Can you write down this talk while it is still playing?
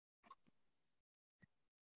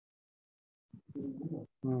So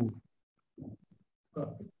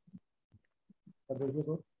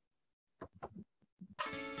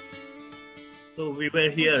we were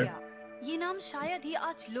here. ये नाम शायद ही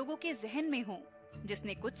आज लोगों के जहन में हो,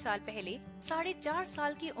 जिसने कुछ साल पहले 4.5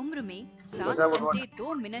 साल की उम्र में 7 घंटे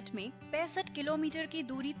 2 मिनट में 65 किलोमीटर की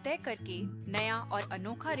दूरी तय करके नया और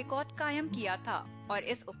अनोखा रिकॉर्ड कायम किया था और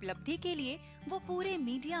इस उपलब्धि के लिए वो पूरे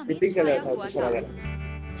मीडिया में छाया हुआ था।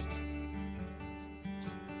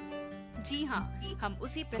 जी हाँ, हम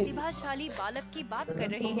उसी प्रतिभाशाली बालक की बात कर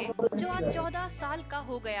रहे हैं जो आज 14 साल का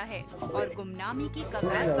हो गया है और गुमनामी की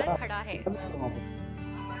कगार पर खड़ा है।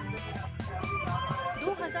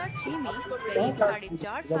 2006 में करीब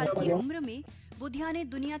 4.5 साल की उम्र में बुधिया ने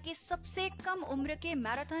दुनिया के सबसे कम उम्र के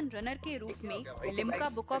मैराथन रनर के रूप में Limca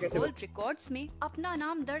book of world records में अपना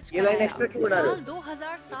नाम दर्ज कराया। साल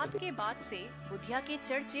 2007 के बाद से बुधिया के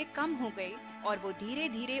चर्चे कम हो गए और वो धीरे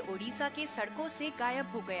धीरे ओडिशा के सड़कों से गायब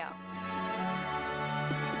हो गया।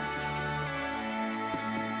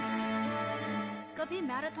 कभी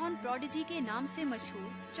मैराथन प्रोडिजी के नाम से मशहूर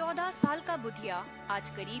 14 साल का बुधिया आज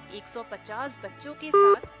करीब 150 बच्चों के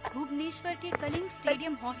साथ भुवनेश्वर के कलिंग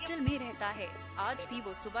स्टेडियम हॉस्टल में रहता है। आज भी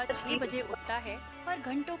वो सुबह 6 बजे उठता है, पर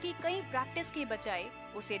घंटों की कई प्रैक्टिस के बजाय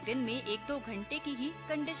उसे दिन में 1-2 घंटे की ही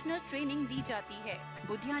कंडीशनल ट्रेनिंग दी जाती है।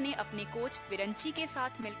 बुधिया ने अपने कोच विरंची के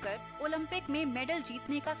साथ मिलकर ओलंपिक में मेडल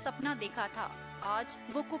जीतने का सपना देखा था। आज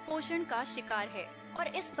वो कुपोषण का शिकार है और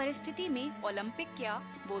इस परिस्थिति में ओलंपिक क्या,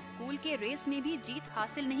 वो स्कूल के रेस में भी जीत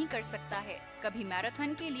हासिल नहीं कर सकता है। कभी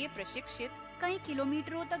मैराथन के लिए प्रशिक्षित कई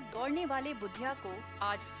किलोमीटरों तक दौड़ने वाले बुधिया को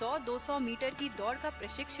आज 100-200 मीटर की दौड़ का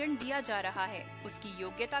प्रशिक्षण दिया जा रहा है। उसकी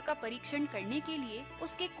योग्यता का परीक्षण करने के लिए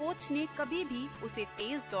उसके कोच ने कभी भी उसे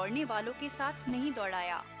तेज दौड़ने वालों के साथ नहीं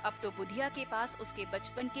दौड़ाया। अब तो बुधिया के पास उसके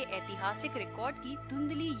बचपन के ऐतिहासिक रिकॉर्ड की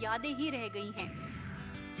धुंधली यादें ही रह गई हैं।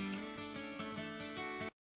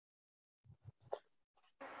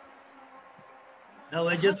 Now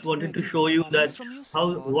I just wanted to show you that how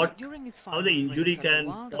the injury can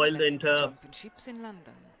spoil the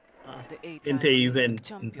entire event.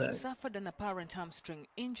 Champion suffered an apparent hamstring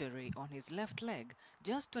injury on his left leg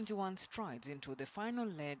just 21 strides into the final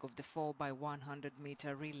leg of the 4x100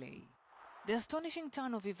 meter relay. The astonishing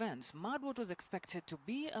turn of events marred what was expected to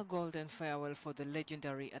be a golden farewell for the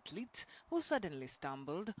legendary athlete, who suddenly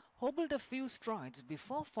stumbled, hobbled a few strides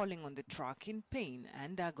before falling on the track in pain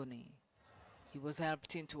and agony. He was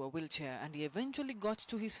helped into a wheelchair and he eventually got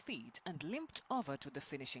to his feet and limped over to the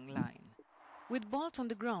finishing line. With Bolt on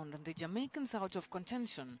the ground and the Jamaicans out of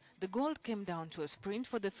contention, the gold came down to a sprint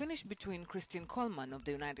for the finish between Christian Coleman of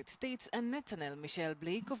the United States and Nathaniel Michel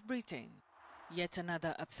Blake of Britain. Yet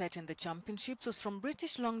another upset in the championships was from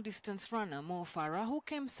British long-distance runner Mo Farah, who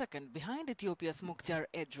came second behind Ethiopia's Mukhtar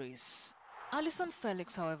Edris. Alison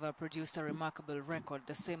Felix, however, produced a remarkable record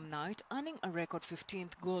the same night, earning a record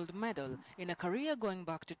 15th gold medal in a career going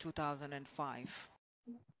back to 2005.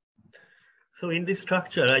 So in this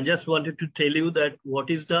structure, I just wanted to tell you that what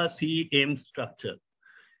is the CAIMS structure.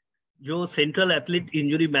 जो Central Athlete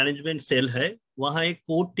Injury Management Cell है, वहाँ एक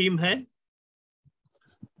core team है,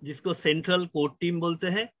 जिसको central core team बोलते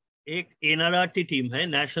हैं। एक NRRT team है,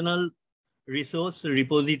 national resource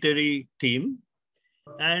repository team,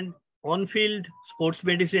 and on field sports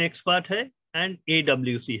medicine expert है, एंड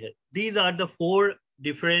AWC है। These are the 4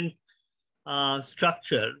 different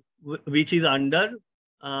structure which is under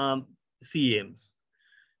CAIMS.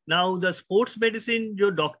 Now the sports medicine जो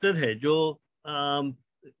doctor है, जो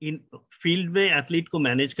इन field में एथलीट को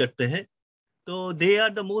मैनेज करते हैं, so they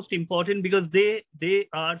are the most important because they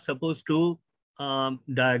are supposed to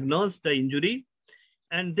diagnose the injury,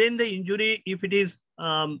 and then the injury, if it is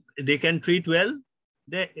they can treat well,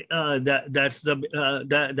 that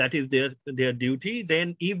is their duty.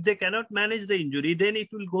 Then if they cannot manage the injury, then it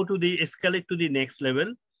will go to the escalate to the next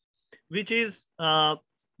level, which is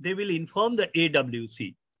they will inform the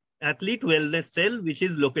AWC, Athlete Wellness Cell, which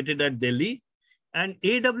is located at Delhi. And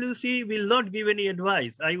AWC will not give any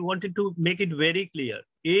advice. I wanted to make it very clear.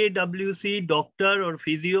 AWC doctor or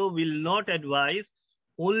physio will not advise.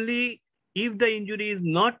 Only if the injury is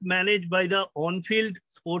not managed by the on-field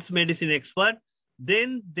sports medicine expert,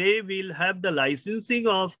 then they will have the licensing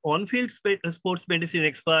of on-field sports medicine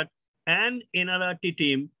expert and NRRT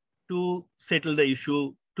team to settle the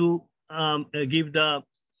issue, to give the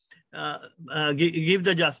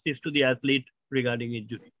justice to the athlete regarding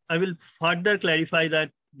injury. I will further clarify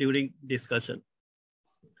that during discussion.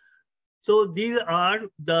 So these are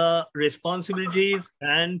the responsibilities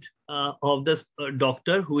and of the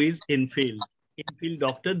doctor who is in-field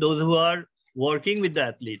doctor, those who are working with the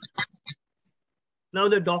athlete. Now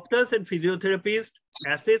the doctors and physiotherapists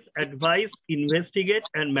assess, advise, investigate,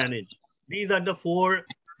 and manage. These are the four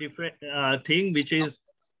different things which is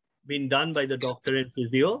been done by the doctor and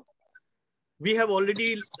physio. We have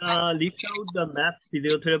already listed out the MAP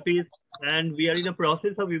physiotherapies, and we are in the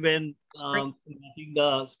process of even mapping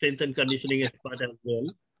the strength and conditioning expert as well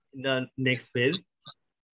in the next phase.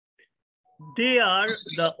 They are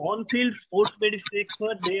the on-field sports medicine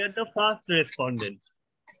expert. They are the fast respondents.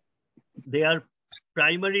 Their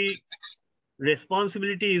primary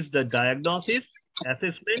responsibility is the diagnosis,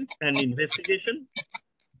 assessment, and investigation.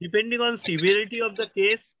 Depending on severity of the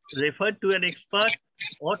case, referred to an expert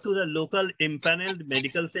or to the local empaneled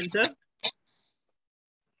medical center.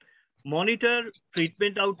 Monitor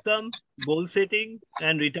treatment outcome, goal setting,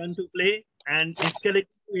 and return to play, and escalate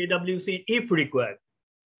to AWC if required.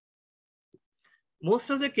 Most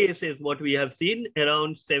of the cases, what we have seen,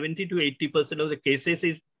 around 70 to 80% of the cases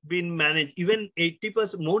is been managed, even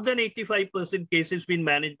 80%, more than 85% cases been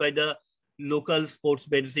managed by the local sports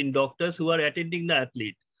medicine doctors who are attending the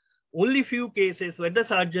athlete. Only few cases where the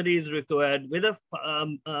surgery is required, whether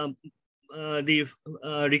the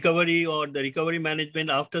recovery or the recovery management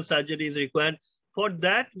after surgery is required. For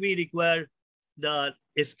that, we require the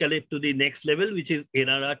escalate to the next level, which is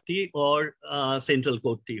NRRT or central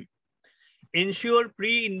court team. Ensure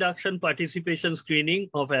pre-induction participation screening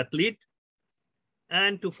of athlete,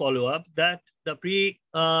 and to follow up that the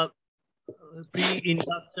pre-induction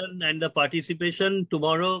and the participation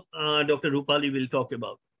tomorrow, Dr. Rupali will talk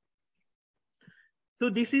about. So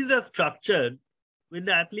this is a structure. When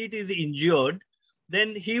the athlete is injured,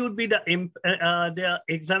 then he would be they are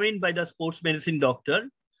examined by the sports medicine doctor.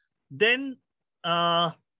 Then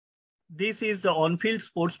this is the on-field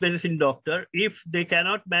sports medicine doctor. If they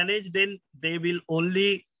cannot manage, then they will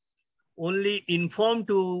only inform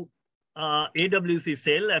to AWC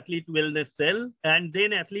cell, athlete wellness cell, and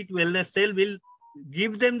then athlete wellness cell will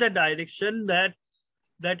give them the direction that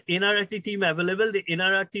NRRT team available. The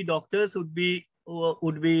NRRT doctors would be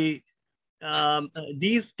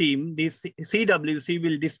these team, this CWC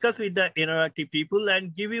will discuss with the NRRT people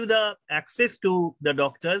and give you the access to the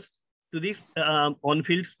doctors, to this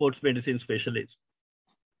on-field sports medicine specialist.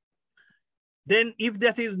 Then if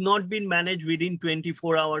that is not been managed within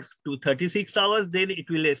 24 hours to 36 hours, then it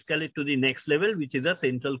will escalate to the next level, which is a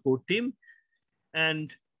central court team.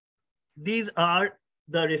 And these are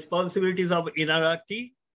the responsibilities of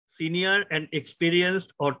NRRT, senior and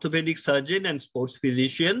experienced orthopedic surgeon and sports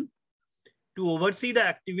physician, to oversee the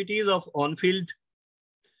activities of on-field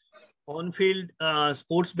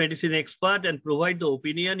sports medicine expert and provide the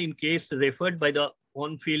opinion in case referred by the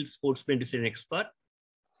on-field sports medicine expert.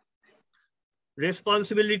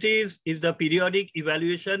 Responsibilities is the periodic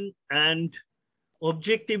evaluation and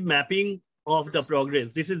objective mapping of the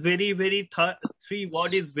progress. This is very three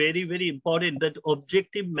word is very important, that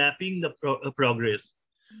objective mapping the progress.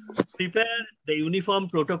 Prepare the uniform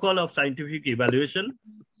protocol of scientific evaluation.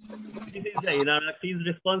 This is the NRRT's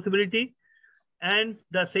responsibility. And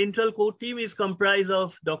the central core team is comprised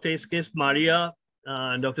of Dr. S.K. Maria,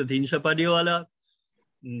 Dr. Dinsha Padiwala,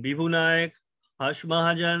 Bibhu Naik, Harsh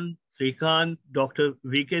Mahajan, Srikanth, Dr.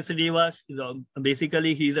 V.K. Srinivas.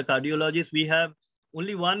 Basically, he is a cardiologist. We have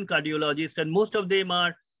only one cardiologist, and most of them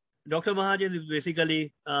are, Dr. Mahajan is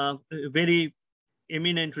basically a very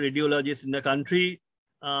eminent radiologist in the country.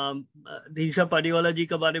 Dinsha Padiwala ji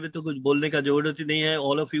के बारे में तो कुछ बोलने का जरूरत ही नहीं है.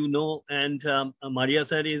 All of you know, and Maria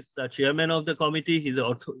sir is the chairman of the committee. He's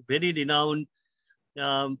also very renowned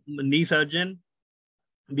knee surgeon.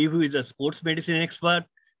 Bibhu is a sports medicine expert.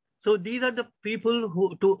 So these are the people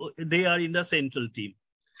they are in the central team.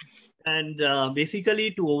 And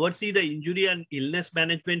basically to oversee the injury and illness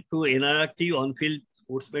management through NRRT on-field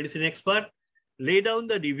sports medicine expert, lay down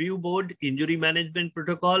the review board injury management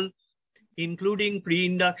protocol, including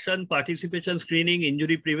pre-induction, participation screening,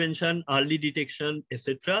 injury prevention, early detection,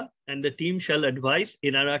 etc. And the team shall advise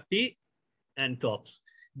NRRT and TOPS.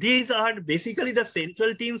 These are basically the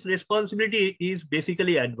central team's responsibility is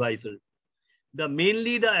basically advisor.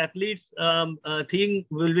 Mainly the athletes thing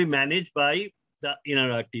will be managed by the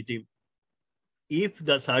NRRT team. If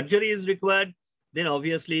the surgery is required, then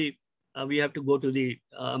obviously we have to go to the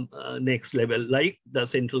next level, like the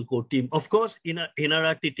central core team. Of course, in a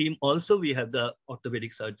NRRT team also we have the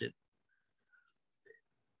orthopedic surgeon.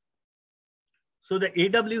 So the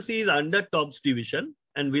AWC is under TOPS division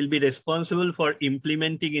and will be responsible for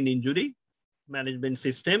implementing an injury management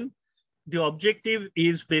system. The objective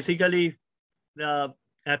is basically the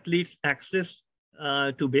athletes' access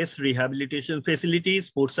to best rehabilitation facilities,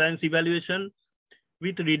 sports science evaluation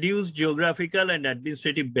with reduced geographical and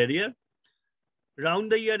administrative barrier,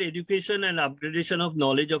 round-the-year education and upgradation of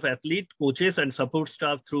knowledge of athlete, coaches, and support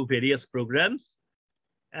staff through various programs,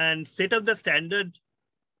 and set up the standard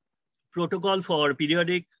protocol for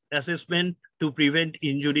periodic assessment to prevent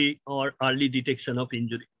injury or early detection of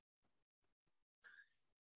injury.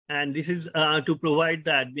 And this is to provide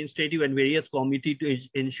the administrative and various committee to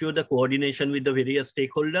ensure the coordination with the various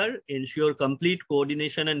stakeholders, ensure complete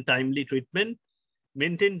coordination and timely treatment,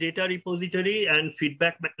 maintain data repository and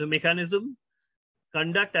feedback mechanism,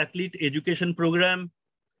 conduct athlete education program.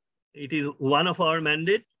 It is one of our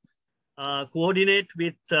mandate. Coordinate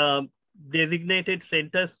with designated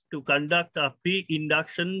centers to conduct a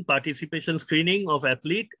pre-induction participation screening of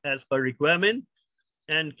athlete as per requirement,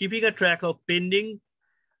 and keeping a track of pending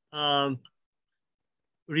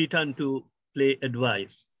return to play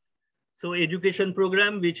advice. So education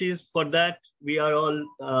program, which is for that, we are all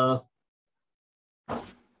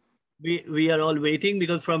we are all waiting,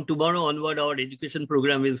 because from tomorrow onward our education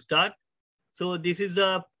program will start. So this is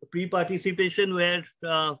a pre-participation where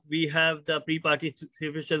we have the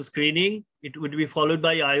pre-participation screening. It would be followed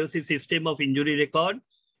by IOC system of injury record,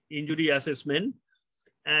 injury assessment,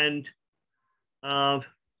 and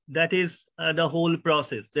that is the whole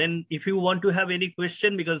process. Then if you want to have any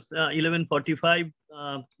question, because 11:45,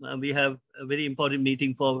 we have a very important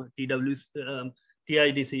meeting for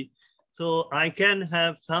TIDC. So I can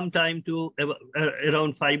have some time to,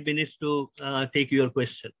 around 5 minutes to take your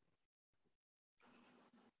question.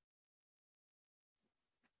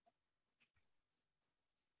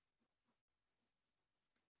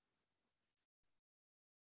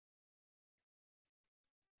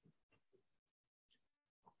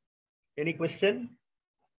 Any question?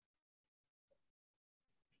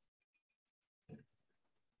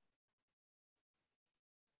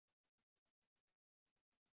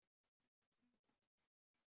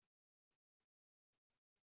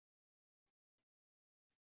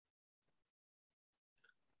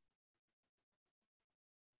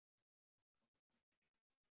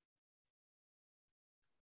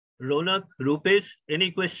 Ronak, Rupesh,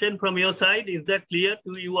 any question from your side? Is that clear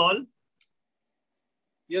to you all?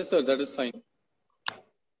 Yes, sir, that is fine.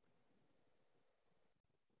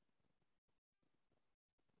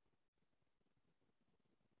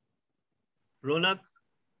 Ronak?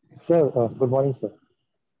 Sir, good morning, sir.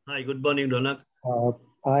 Hi, good morning, Ronak.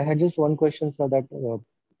 I had just one question, sir, that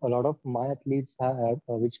a lot of my athletes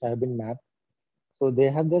which have been mapped, so they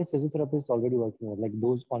have their physiotherapists already working on, like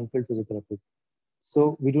those on-field physiotherapists.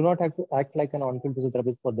 So we do not have to act like an on-field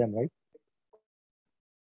physiotherapist for them, right?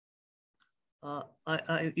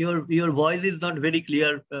 Your voice is not very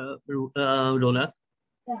clear, Ronak.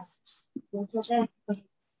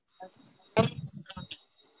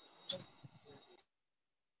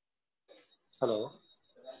 Hello.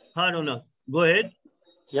 Hi, Ronak. Go ahead.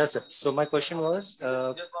 Yes, sir. So my question was,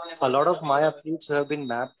 a lot of my athletes who have been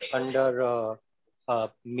mapped under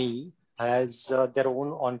me has their own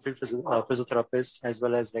on-field physiotherapist as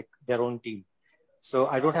well as like their own team. So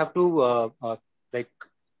I don't have to like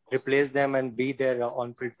replace them and be their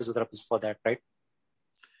on-field physiotherapist for that, right?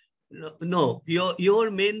 No,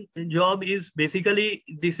 your main job is basically,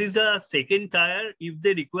 this is the second tier. If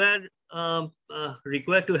they require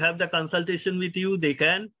to have the consultation with you, they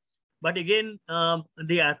can. But again,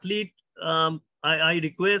 the athlete, I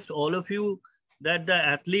request all of you that the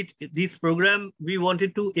athlete, this program, we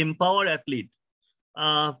wanted to empower athlete,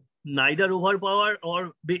 neither overpower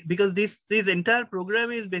or because this entire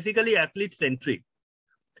program is basically athlete centric,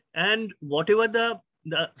 and whatever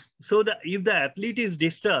if the athlete is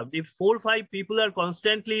disturbed, if 4 or 5 people are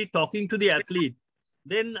constantly talking to the athlete,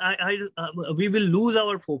 then we will lose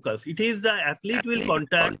our focus. It is the athlete will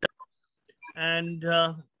contact, and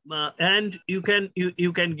you can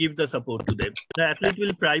give the support to them. The athlete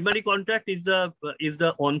will primary contact is the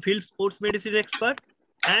on-field sports medicine expert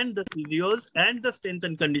and the physios and the strength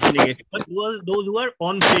and conditioning expert, those who are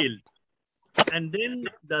on field. And then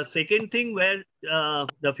the second thing, where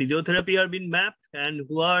the physiotherapy are being mapped and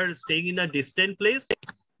who are staying in a distant place,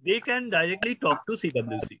 they can directly talk to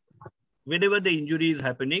CWC whenever the injury is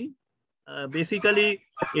happening. Basically,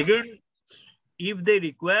 again, if they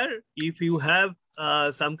require, if you have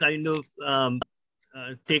some kind of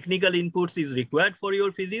technical inputs is required for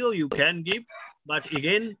your physio, you can give. But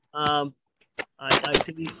again, I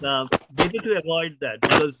think better to avoid that,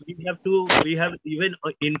 because we have even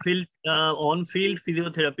in-field, on-field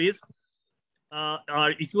physiotherapists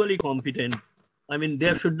are equally competent. I mean,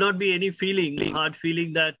 there should not be any hard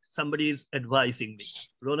feeling that somebody is advising me.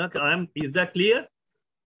 Ronak, is that clear?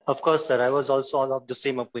 Of course, sir. I was also of the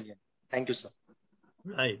same opinion. Thank you, sir.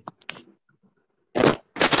 Right.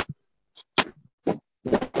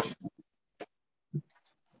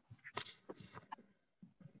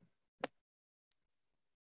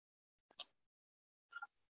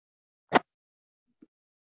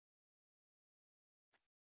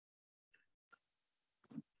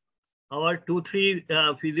 our 2-3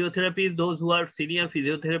 physiotherapists, those who are senior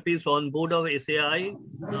physiotherapists on board of SAI,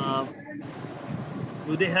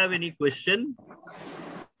 do they have any question?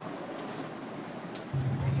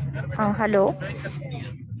 Hello.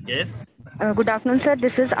 Yes. Good afternoon, sir.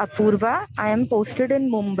 This is Apurva. I am posted in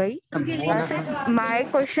Mumbai. My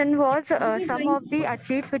question was, some of the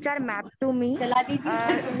athletes which are mapped to me,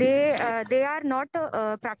 they are not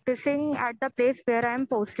practicing at the place where I am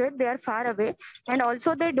posted. They are far away, and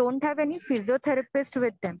also they don't have any physiotherapist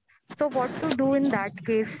with them. So what to do in that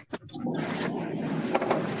case?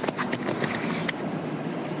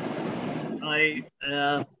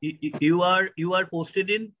 You are posted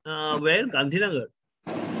in where? Gandhinagar?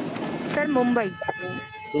 Sir, Mumbai.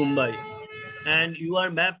 Mumbai. And you are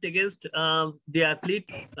mapped against the athlete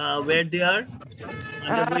where they are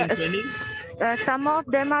undergoing training? Some of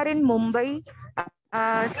them are in Mumbai.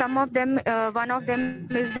 Some of them, one of them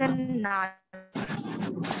is in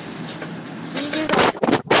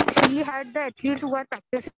she had the athletes who are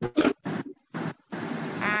practicing,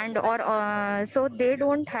 and so they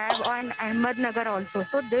don't have on Ahmednagar also.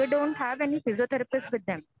 So they don't have any physiotherapist with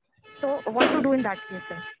them. So what to do in that case,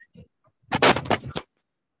 sir?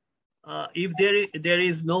 If there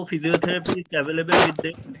is no physiotherapist available with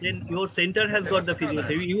them, then your center has got the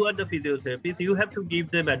physiotherapy. You are the physiotherapist. You have to give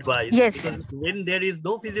them advice. Yes. Because when there is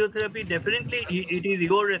no physiotherapy, definitely it is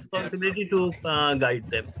your responsibility to guide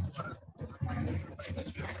them.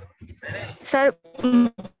 Sir,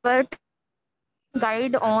 but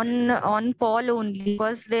guide on call only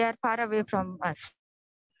because they are far away from us.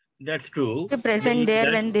 That's true. Be present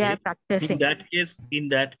there when they are practicing. In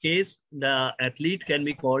that case, the athlete can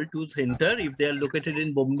be called to center. If they are located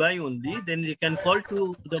in Mumbai only, then they can call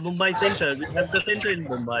to the Mumbai center. We have the center in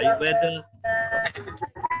Mumbai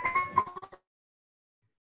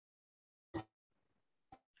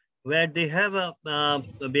where they have a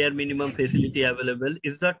bare minimum facility available.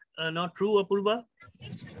 Is that not true, Apurva?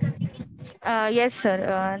 Yes,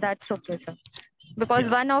 sir. That's okay, sir. Because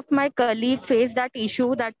one of my colleagues faced that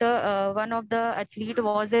issue that one of the athlete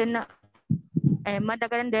was in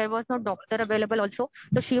Ahmednagar and there was no doctor available also.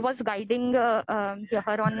 So she was guiding her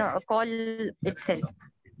on call itself.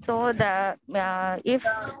 So if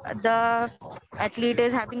the athlete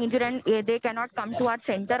is having injury and they cannot come to our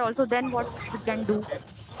center also, then what we can do?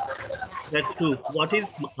 That's true. What is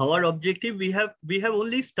our objective? We have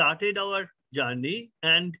only started our journey,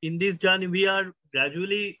 and in this journey we are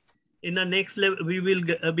gradually in the next level. We will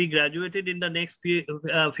be graduated in the next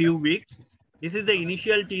few weeks. This is the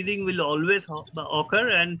initial teething will always occur,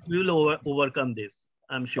 and we will overcome this,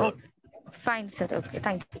 I'm sure. Okay. Fine, sir. Okay,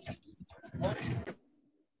 thank you.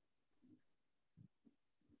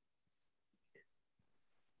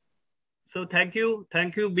 So thank you,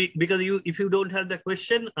 because if you don't have the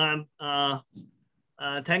question,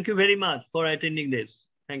 thank you very much for attending this.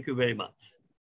 Thank you very much.